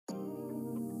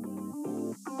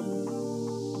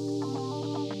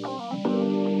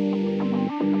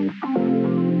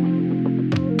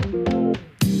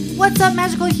What's up,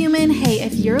 magical human? Hey,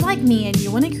 if you're like me and you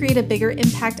want to create a bigger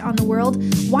impact on the world,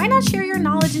 why not share your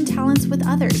knowledge and talents with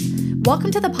others?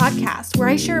 Welcome to the podcast where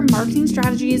I share marketing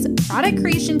strategies, product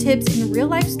creation tips, and real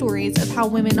life stories of how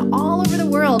women all over the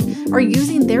world are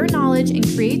using their knowledge and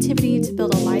creativity to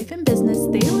build a life and business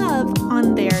they love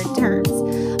on their terms.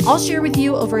 I'll share with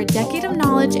you over a decade of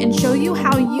knowledge and show you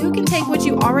how you can take what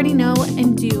you already know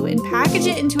and do and package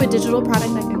it into a digital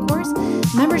product like a course,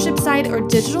 membership site, or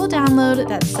digital download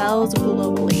that sells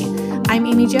globally. I'm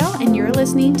Amy Jo, and you're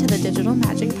listening to the Digital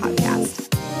Magic Podcast.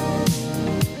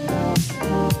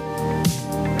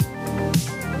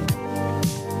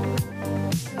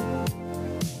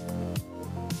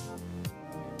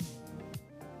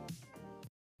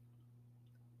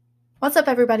 What's up,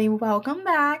 everybody? Welcome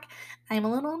back. I'm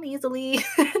a little nasally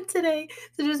today,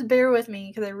 so just bear with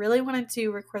me because I really wanted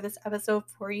to record this episode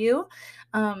for you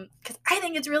because I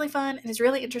think it's really fun and it's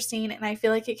really interesting, and I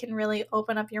feel like it can really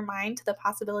open up your mind to the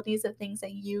possibilities of things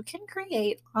that you can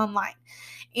create online.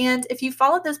 And if you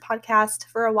followed this podcast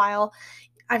for a while,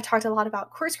 I've talked a lot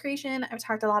about course creation. I've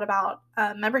talked a lot about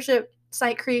membership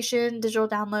site creation, digital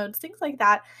downloads, things like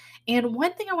that. And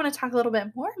one thing I want to talk a little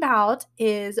bit more about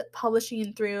is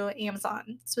publishing through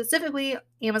Amazon, specifically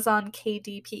Amazon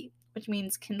KDP, which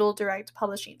means Kindle Direct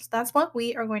Publishing. So that's what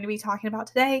we are going to be talking about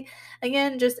today.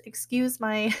 Again, just excuse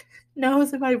my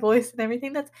nose and my voice and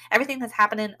everything that's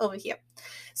happening over here.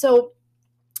 So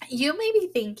you may be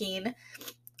thinking,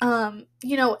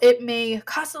 it may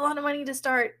cost a lot of money to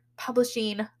start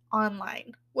publishing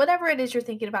online, whatever it is you're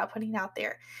thinking about putting out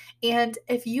there. And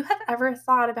if you have ever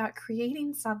thought about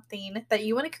creating something that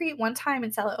you want to create one time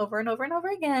and sell it over and over and over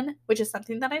again, which is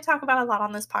something that I talk about a lot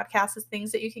on this podcast, is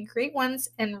things that you can create once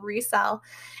and resell.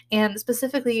 And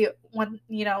specifically when,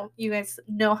 you guys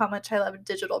know how much I love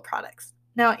digital products.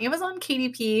 Now, Amazon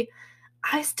KDP,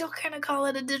 I still kind of call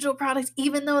it a digital product,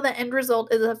 even though the end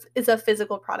result is a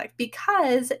physical product,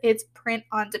 because it's print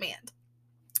on demand.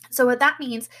 So what that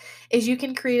means is you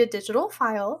can create a digital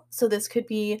file. So this could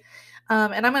be,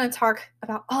 and I'm going to talk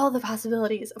about all the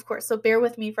possibilities, of course, so bear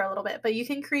with me for a little bit, but you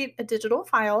can create a digital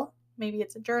file. Maybe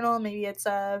it's a journal, maybe it's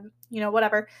a,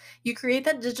 whatever. You create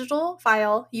that digital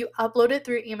file, you upload it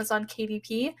through Amazon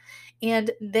KDP,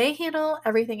 and they handle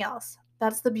everything else.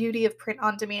 That's the beauty of print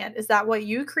on demand, is that what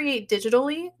you create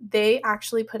digitally, they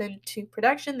actually put into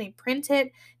production, they print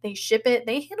it, they ship it,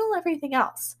 they handle everything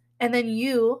else. And then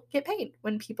you get paid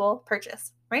when people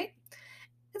purchase, right?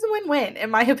 It's a win-win, in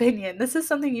my opinion. This is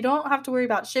something you don't have to worry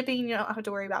about shipping. You don't have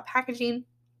to worry about packaging.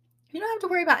 You don't have to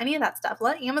worry about any of that stuff.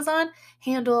 Let Amazon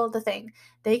handle the thing.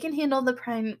 They can handle the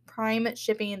prime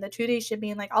shipping, the 2-day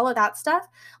shipping, like all of that stuff,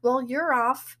 while you're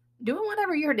off doing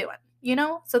whatever you're doing,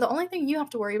 So the only thing you have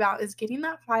to worry about is getting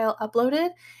that file uploaded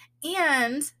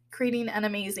and creating an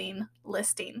amazing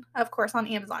listing, of course, on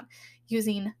Amazon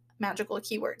using magical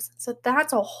keywords. So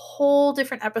that's a whole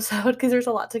different episode because there's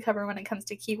a lot to cover when it comes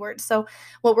to keywords. So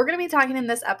what we're going to be talking in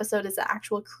this episode is the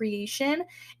actual creation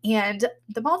and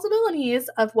the possibilities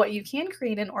of what you can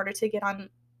create in order to get on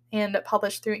and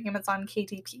publish through Amazon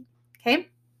KDP. Okay.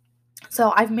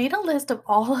 So I've made a list of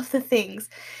all of the things.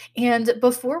 And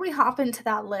before we hop into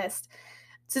that list,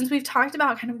 since we've talked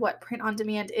about kind of what print on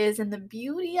demand is and the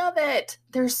beauty of it,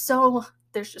 there's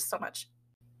just so much.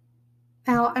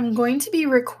 Now, I'm going to be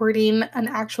recording an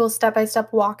actual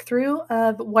step-by-step walkthrough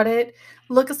of what it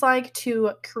looks like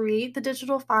to create the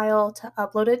digital file, to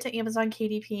upload it to Amazon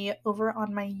KDP over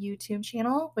on my YouTube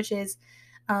channel, which is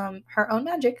Her Own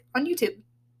Magic on YouTube.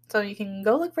 So you can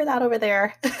go look for that over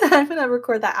there. I'm going to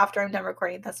record that after I'm done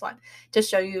recording this one to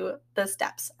show you the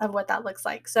steps of what that looks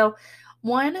like. So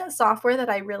one software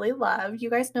that I really love, you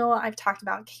guys know I've talked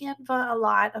about Canva a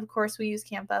lot. Of course, we use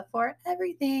Canva for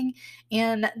everything.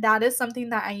 And that is something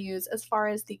that I use as far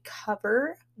as the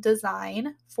cover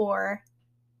design for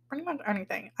pretty much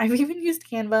anything. I've even used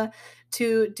Canva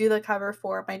to do the cover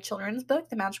for my children's book,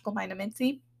 The Magical Mind of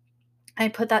Mincy. I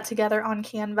put that together on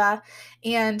Canva,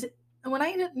 and when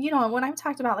I've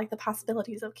talked about like the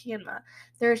possibilities of Canva,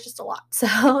 there's just a lot.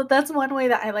 So that's one way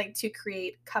that I like to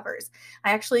create covers.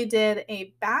 I actually did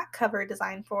a back cover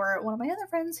design for one of my other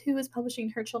friends who is publishing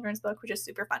her children's book, which is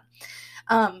super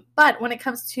fun. But when it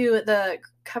comes to the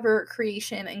cover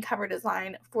creation and cover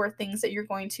design for things that you're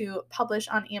going to publish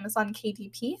on Amazon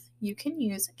KDP, you can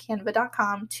use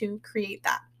canva.com to create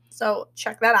that. So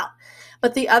check that out.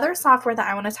 But the other software that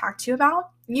I want to talk to you about,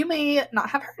 you may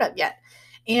not have heard of yet.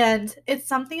 And it's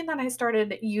something that I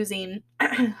started using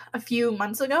a few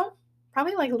months ago,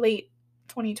 probably like late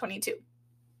 2022.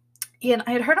 And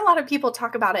I had heard a lot of people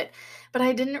talk about it, but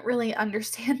I didn't really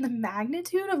understand the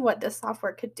magnitude of what this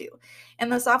software could do.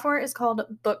 And the software is called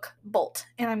Book Bolt.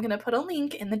 And I'm going to put a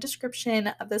link in the description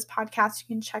of this podcast. You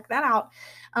can check that out.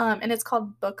 And it's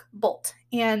called Book Bolt.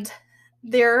 And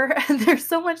there's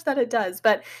so much that it does,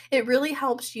 but it really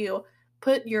helps you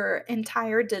put your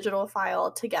entire digital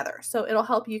file together. So it'll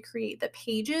help you create the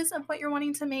pages of what you're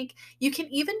wanting to make. You can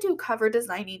even do cover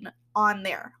designing on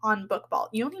there on Book Bolt.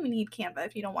 You don't even need Canva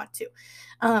if you don't want to.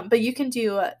 But you can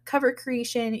do cover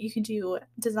creation, you can do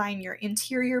design your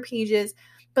interior pages,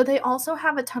 but they also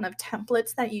have a ton of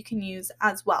templates that you can use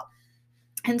as well.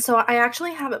 And so I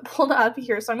actually have it pulled up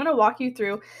here. So I'm going to walk you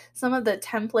through some of the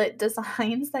template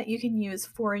designs that you can use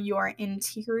for your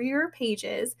interior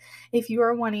pages if you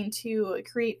are wanting to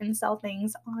create and sell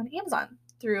things on Amazon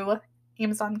through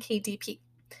Amazon KDP.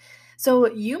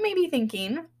 So you may be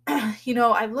thinking,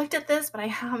 I've looked at this, but I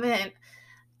haven't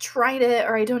tried it,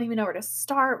 or I don't even know where to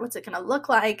start. What's it going to look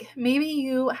like? Maybe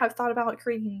you have thought about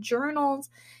creating journals.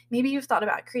 Maybe you've thought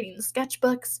about creating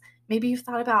sketchbooks. Maybe you've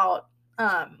thought about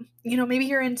maybe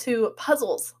you're into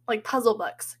puzzles, like puzzle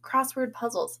books, crossword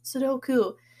puzzles,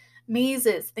 Sudoku,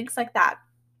 mazes, things like that.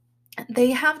 They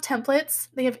have templates.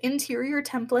 They have interior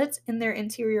templates in their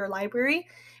interior library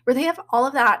where they have all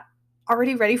of that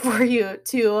already ready for you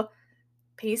to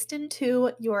paste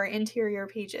into your interior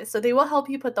pages. So they will help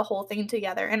you put the whole thing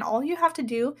together. And all you have to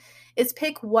do is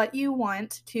pick what you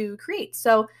want to create.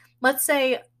 So let's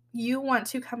say you want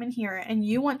to come in here and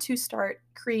you want to start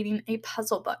creating a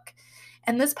puzzle book.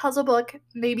 And this puzzle book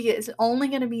maybe is only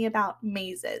going to be about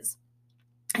mazes.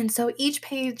 And so each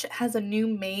page has a new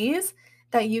maze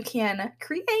that you can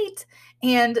create,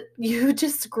 and you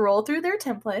just scroll through their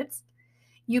templates.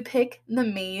 You pick the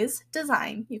maze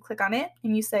design, you click on it,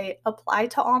 and you say apply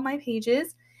to all my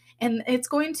pages, and it's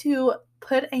going to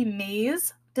put a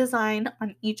maze design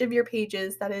on each of your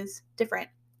pages that is different.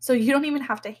 So you don't even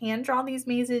have to hand draw these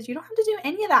mazes. You don't have to do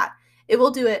any of that. It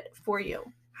will do it for you.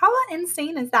 How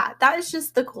insane is that? That is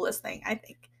just the coolest thing, I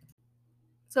think.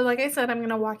 So like I said, I'm going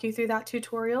to walk you through that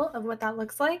tutorial of what that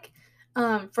looks like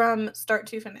from start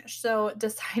to finish. So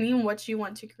deciding what you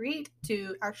want to create,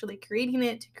 to actually creating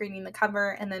it, to creating the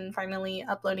cover, and then finally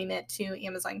uploading it to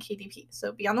Amazon KDP.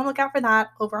 So be on the lookout for that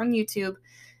over on YouTube,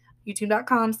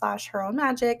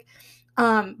 youtube.com/herownmagic.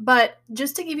 But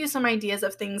just to give you some ideas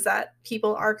of things that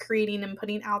people are creating and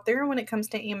putting out there when it comes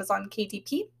to Amazon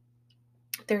KDP,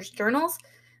 there's journals,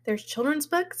 there's children's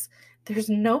books, there's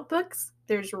notebooks,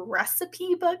 there's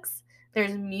recipe books,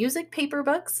 there's music paper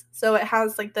books. So it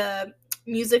has like the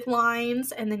music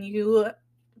lines, and then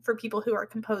for people who are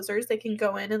composers, they can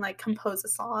go in and like compose a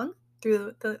song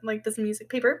through this music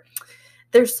paper.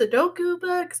 There's Sudoku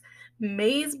books,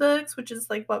 maze books, which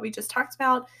is like what we just talked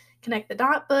about, connect the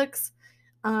dot books,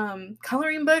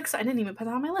 coloring books. I didn't even put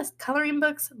that on my list. Coloring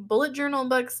books, bullet journal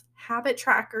books, habit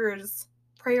trackers,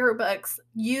 prayer books,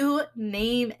 you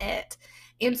name it.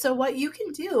 And so what you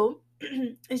can do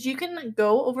is you can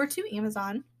go over to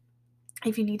Amazon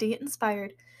if you need to get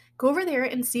inspired. Go over there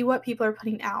and see what people are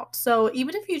putting out. So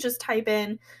even if you just type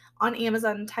in on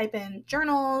Amazon, type in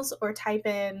journals or type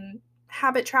in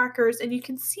habit trackers, and you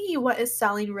can see what is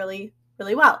selling really,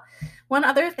 really well. One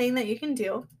other thing that you can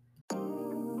do.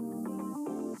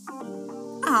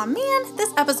 Aw man,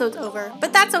 this episode's over,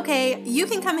 but that's okay. You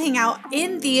can come hang out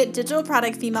in the Digital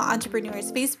Product Female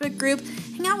Entrepreneurs Facebook group.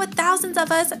 Hang out with thousands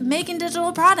of us making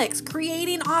digital products,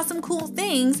 creating awesome, cool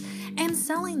things, and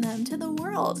selling them to the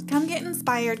world. Come get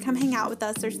inspired. Come hang out with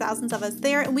us. There's thousands of us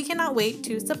there, and we cannot wait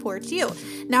to support you.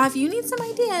 Now, if you need some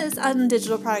ideas on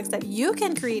digital products that you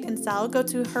can create and sell, go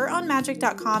to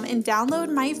herownmagic.com and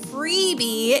download my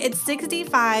freebie. It's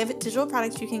 65 digital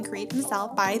products you can create and sell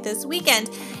by this weekend.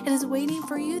 It is waiting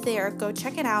for you there. Go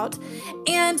check it out.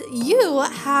 And you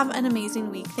have an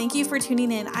amazing week. Thank you for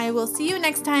tuning in. I will see you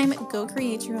next time. Go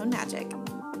create your own magic.